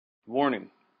Warning,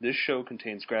 this show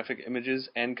contains graphic images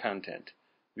and content.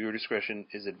 Viewer discretion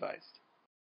is advised.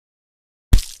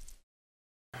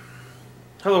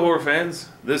 Hello horror fans.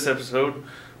 This episode,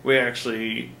 we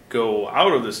actually go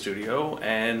out of the studio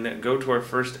and go to our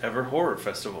first ever horror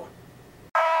festival.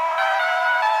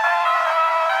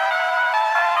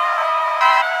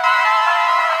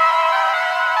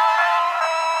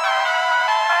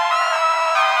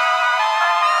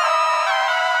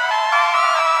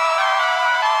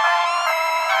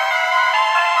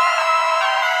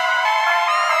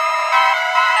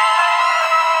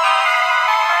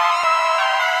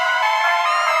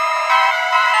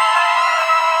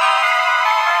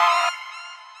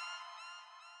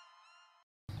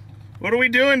 What are we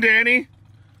doing, Danny?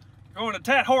 Going to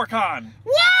Tat HorrorCon.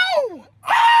 Whoa!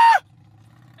 Ah!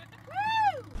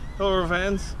 Hello, horror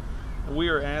fans. We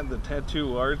are at the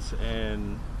Tattoo Arts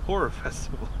and Horror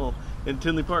Festival in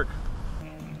Tinley Park.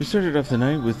 We started off the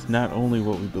night with not only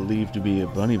what we believe to be a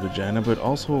bunny vagina, but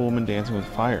also a woman dancing with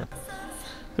fire.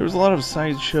 There was a lot of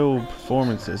sideshow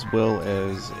performance as well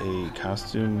as a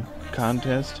costume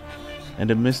contest and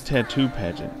a Miss Tattoo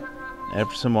pageant.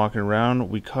 After some walking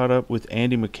around, we caught up with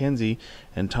Andy Mackenzie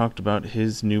and talked about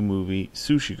his new movie,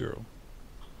 Sushi Girl.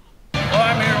 Well,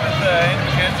 I'm here with Andy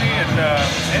Mackenzie, and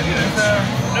Andy, there's a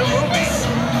new movie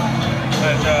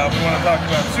that we want to talk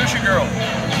about, Sushi Girl.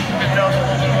 Can you tell us a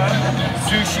little bit about it?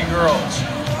 Sushi Girl.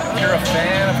 If you're a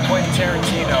fan of Quentin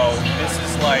Tarantino, this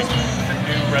is like the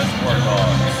new Reservoir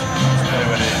Dogs. That's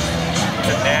really what it is. It's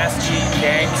a nasty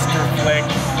gangster flick,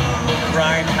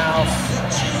 grindhouse,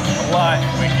 a lot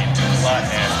wicked. A lot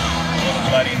nasty, a little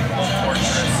bloody, a little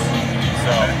torturous.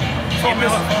 So we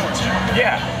look forward to it.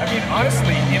 Yeah, I mean,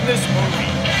 honestly, in this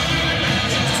movie,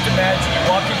 just imagine you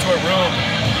walk into a room,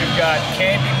 you've got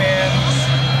Candyman,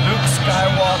 Luke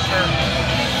Skywalker,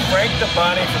 Frank the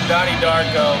Bunny from Donnie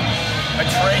Darko,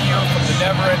 Atreyu from The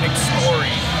Neverending Story,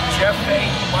 Jeff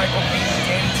Fahey, Michael Bean,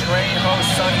 Danny Trejo,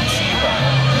 Sonny Chiba.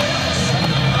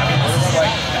 I mean, this is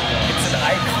like, it's an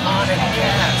iconic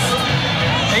cast.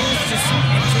 Things just,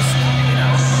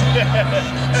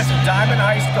 Diamond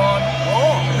Heist gone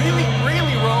wrong. Really,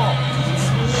 really wrong.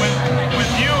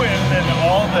 With you and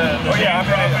all the name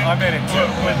dropping, I'm in it too.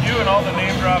 With you and all the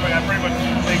name dropping, I pretty much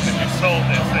think that you sold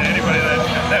this to anybody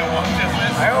that watches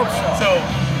this. I hope so. So,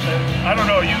 I don't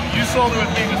know, you sold it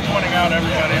with me just pointing out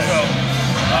everybody, so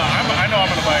I know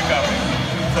I'm going to buy a copy.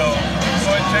 So,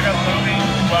 go ahead and check out the movie,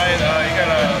 buy it. You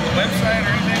got a website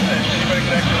or anything that anybody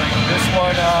can actually like? This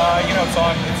one,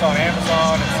 it's on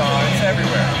Amazon, it's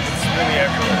everywhere. It's really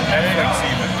everywhere. Netflix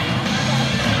even.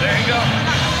 There you go.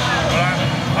 But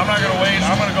I'm not going to wait.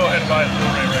 I'm going to go ahead and buy the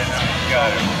Blu-ray right now. You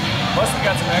got it. Plus we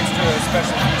got some extra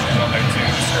special features on there too,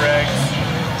 Easter eggs.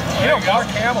 You know, Mark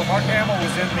Hamill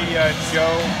was in the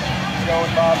Joe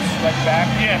and Bob's Right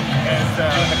Back. Yeah. And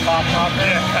doing the cop knocker.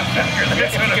 Yeah.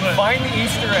 If you can find the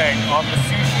Easter egg on the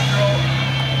Sushi Girl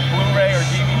Blu-ray or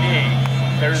DVD,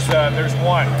 there's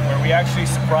one where we actually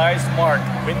surprised Mark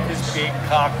with his big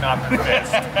cock knocker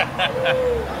fist.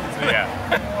 So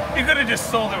yeah. You could have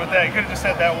just sold it with that. You could have just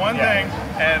said that one thing,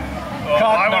 and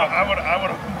I would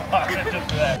have bought it just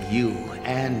for that. You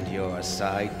and your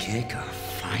sidekick are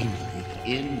finally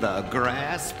in the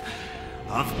grasp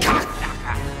of cock.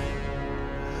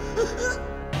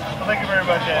 Well, thank you very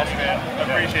much, Andy, man.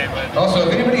 I appreciate it. Also,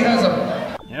 if anybody has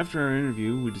a... After our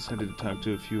interview, we decided to talk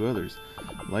to a few others,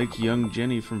 like young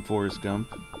Jenny from Forrest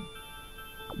Gump,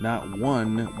 not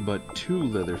one, but two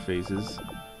Leatherfaces,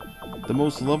 the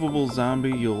most lovable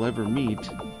zombie you'll ever meet,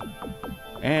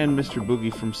 and Mr.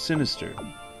 Boogie from Sinister.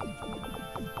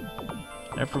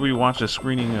 After we watched a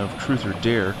screening of Truth or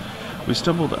Dare, we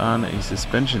stumbled on a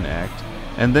suspension act,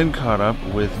 and then caught up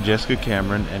with Jessica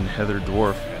Cameron and Heather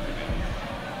Dorff.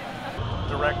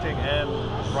 Directing and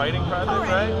writing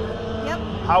project, right? Yep.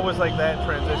 How was like that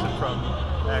transition from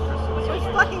actress to It was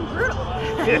singer? fucking brutal.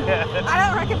 Yeah. I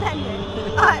don't recommend it.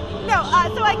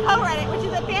 So I co-wrote it, which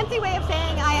is a fancy way of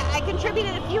saying I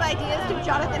contributed a few ideas to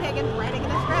Jonathan Higgins writing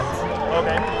the script.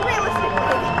 Okay.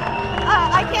 Realistically,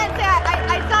 I can't say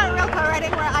I saw a real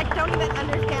co-writing where I don't even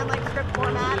understand like script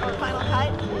format or Final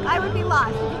Cut. I would be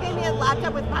lost. If you gave me a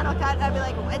laptop with Final Cut, I'd be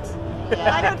like, what?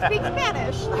 I don't speak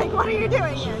Spanish. Like, what are you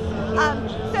doing here?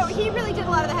 So he really did a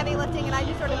lot of the heavy lifting, and I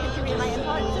just sort of contributed my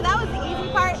input. So that was the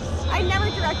easy part. I never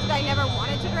directed. I never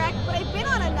wanted to direct, but I've been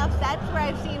on enough sets where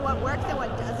I've seen what works and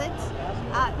what doesn't.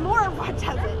 More of what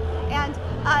doesn't, and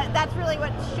that's really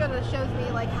what shows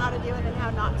me like how to do it and how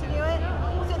not to do it.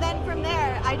 So then from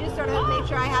there, I just sort of made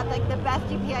sure I had like the best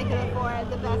DP I could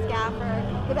afford, the best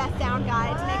gaffer, the best sound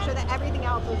guy to make sure that everything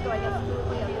else was going as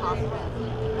smoothly as possible.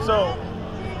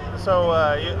 So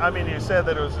I mean, you said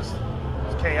that it was just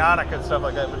chaotic and stuff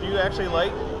like that. But do you actually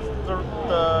like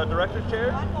the director's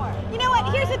chair? You know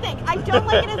what? Here's the thing. I don't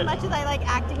like it as much as I like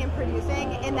acting and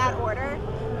producing in that order.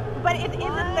 But it is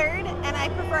a third, and I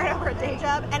prefer it over a day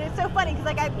job. And it's so funny because,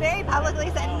 like, I very publicly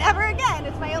said, never again.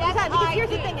 It's my only time. Because here's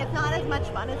the thing: it's not as much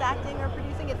fun as acting or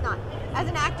producing. It's not. As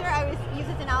an actor, I always use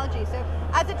this analogy. So,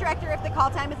 as a director, if the call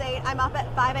time is 8, I'm up at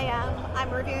 5 a.m. I'm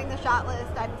reviewing the shot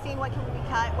list. I'm seeing what can be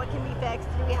cut, what can be fixed.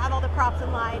 Do we have all the props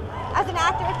in line? As an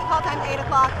actor, if the call time is 8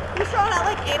 o'clock, you're showing at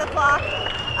like 8 o'clock.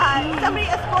 Somebody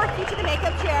escorts you to the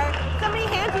makeup chair. Somebody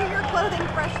hands you your clothing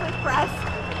freshly pressed.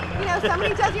 You know,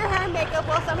 somebody does your hair and makeup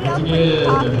while somebody else brings you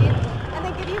coffee, and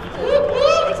then give you food.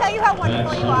 They tell you how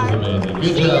wonderful you are. You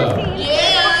see your scene.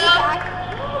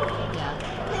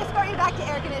 They escort you back to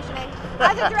air conditioning.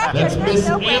 As a director, there's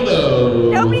no way.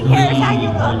 Nobody cares how you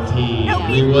look.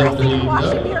 Nobody's pressing and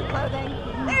washing your clothing.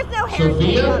 There's no hair and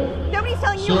makeup. Nobody's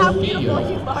telling you how beautiful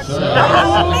you look.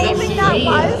 How amazing that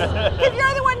was. Because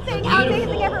you're the one saying how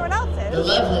amazing everyone else is.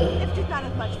 It's just not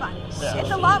as much fun.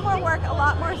 It's a lot more work, a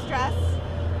lot more stress,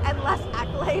 and less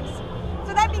accolades.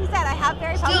 So that being said, I have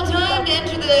very still time to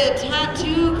enter the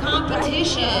tattoo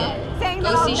competition. Saying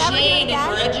go see Shane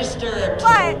and register.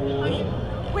 But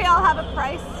we all have a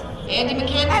price. Andy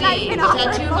Mackenzie, the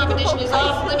tattoo competition is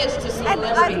off limits to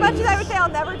celebrities. And as much as I would say I'll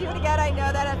never do it again, I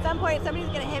know that at some point somebody's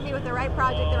going to hit me with the right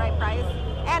project, the right price.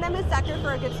 And I'm a sucker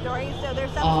for a good story, so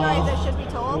there's some stories that should be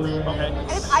told. Okay. And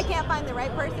if I can't find the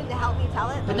right person to help me tell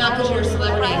it, but not because you're a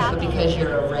celebrity, but because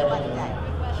you're a redhead.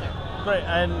 Right,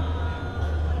 and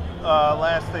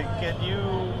last thing, can you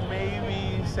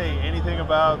maybe say anything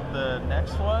about the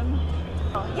next one?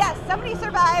 Yes, somebody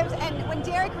survives, and when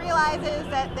Derek realizes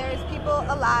that there's people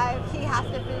alive, he has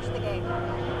to finish the game.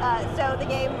 So the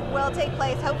game will take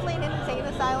place, hopefully in an insane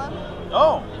asylum.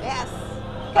 Oh. Yes.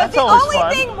 Because the only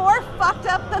thing more fucked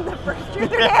up than the first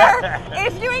Truth or Dare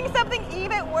is doing something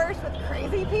even worse with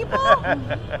crazy people,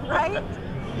 right?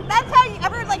 That's how you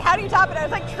ever, like, how do you top it? I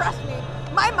was like, trust me.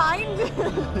 My mind.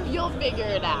 You'll figure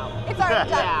it out. It's already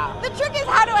done. Yeah. The trick is,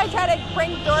 how do I try to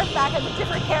bring Dorff back as a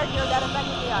different character that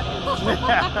offended the audience?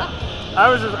 I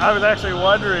was actually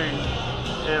wondering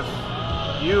if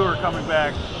you were coming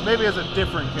back, maybe as a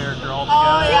different character altogether.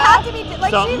 Oh, you have to be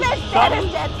like she's as dead as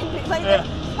dead to me. Like,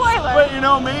 spoiler. But you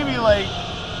know, maybe like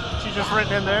she's just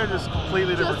written in there, just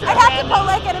completely different. I'd have to pull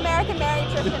like an American Mary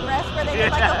Tristan Risk, where they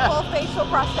did like a full facial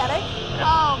prosthetic.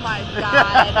 Oh my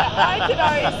god, I can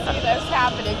already see this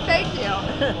happening. Thank you.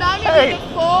 Now I'm gonna get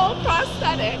full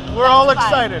prosthetic. We're all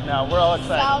excited now. We're all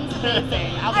excited. Sounds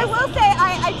amazing. I will say,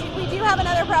 we do have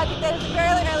another project that is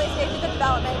very early stages of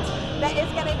development that is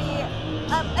going to be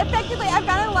effectively. I've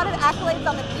gotten a lot of accolades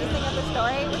on the pacing of the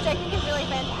story, which I think is really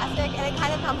fantastic, and it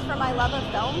kind of comes from my love of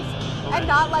films and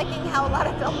not liking how a lot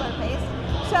of films are paced.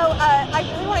 So I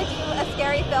really want to do a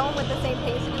scary film with the same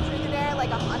pacing of Truth or Dare, like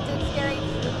a haunted, scary,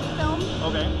 spooky film.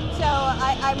 Okay. So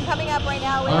I'm coming up right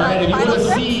now with Alright, if you want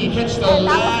to see, catch the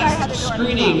last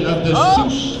screening of the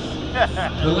Sushi.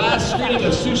 The last screening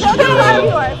of Sushi Girl.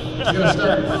 It's going to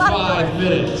start in 5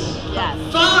 minutes. Yes.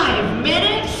 5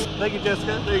 minutes? Thank you,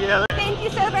 Jessica. Thank you, Heather. Thank you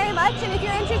so very much. And if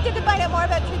you're interested to find out more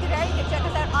about Truth or Dare, you can check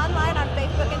us out online on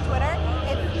Facebook and Twitter.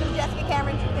 It's Jessica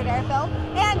Cameron Truth or Dare film.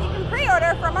 And you can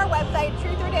pre-order from our website,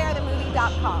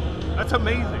 truthourdarethemovie.com. That's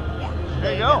amazing. Yeah.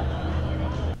 There you go.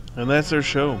 And that's our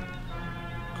show.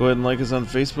 Go ahead and like us on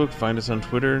Facebook, find us on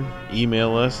Twitter,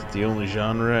 email us at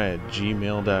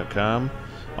theonlygenre@gmail.com.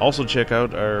 Also check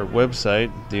out our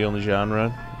website,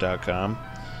 theonlygenre.com.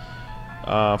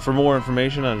 For more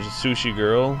information on Sushi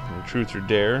Girl and Truth or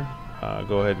Dare,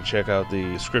 go ahead and check out the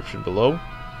description below.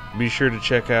 Be sure to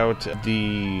check out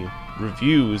the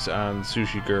reviews on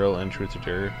Sushi Girl and Truth or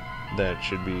Dare. That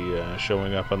should be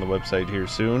showing up on the website here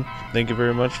soon. Thank you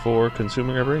very much for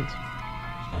consuming our brains.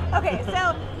 Okay,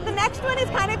 so the next one is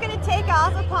kind of going to take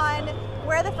off upon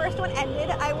where the first one ended.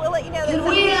 I will let you know that. Can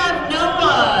we have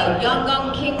Noah,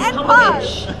 Young King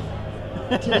Popovich,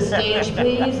 to the stage,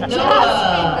 please?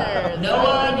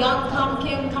 Noah, Young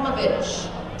King Popovich,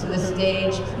 to the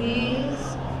stage, please.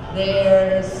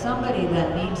 There's somebody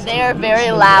that needs. They are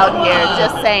very loud here.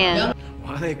 Just saying.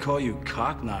 Why do they call you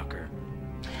Cockknocker?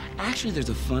 Actually, there's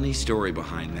a funny story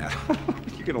behind that.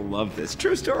 You're gonna love this.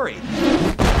 True story.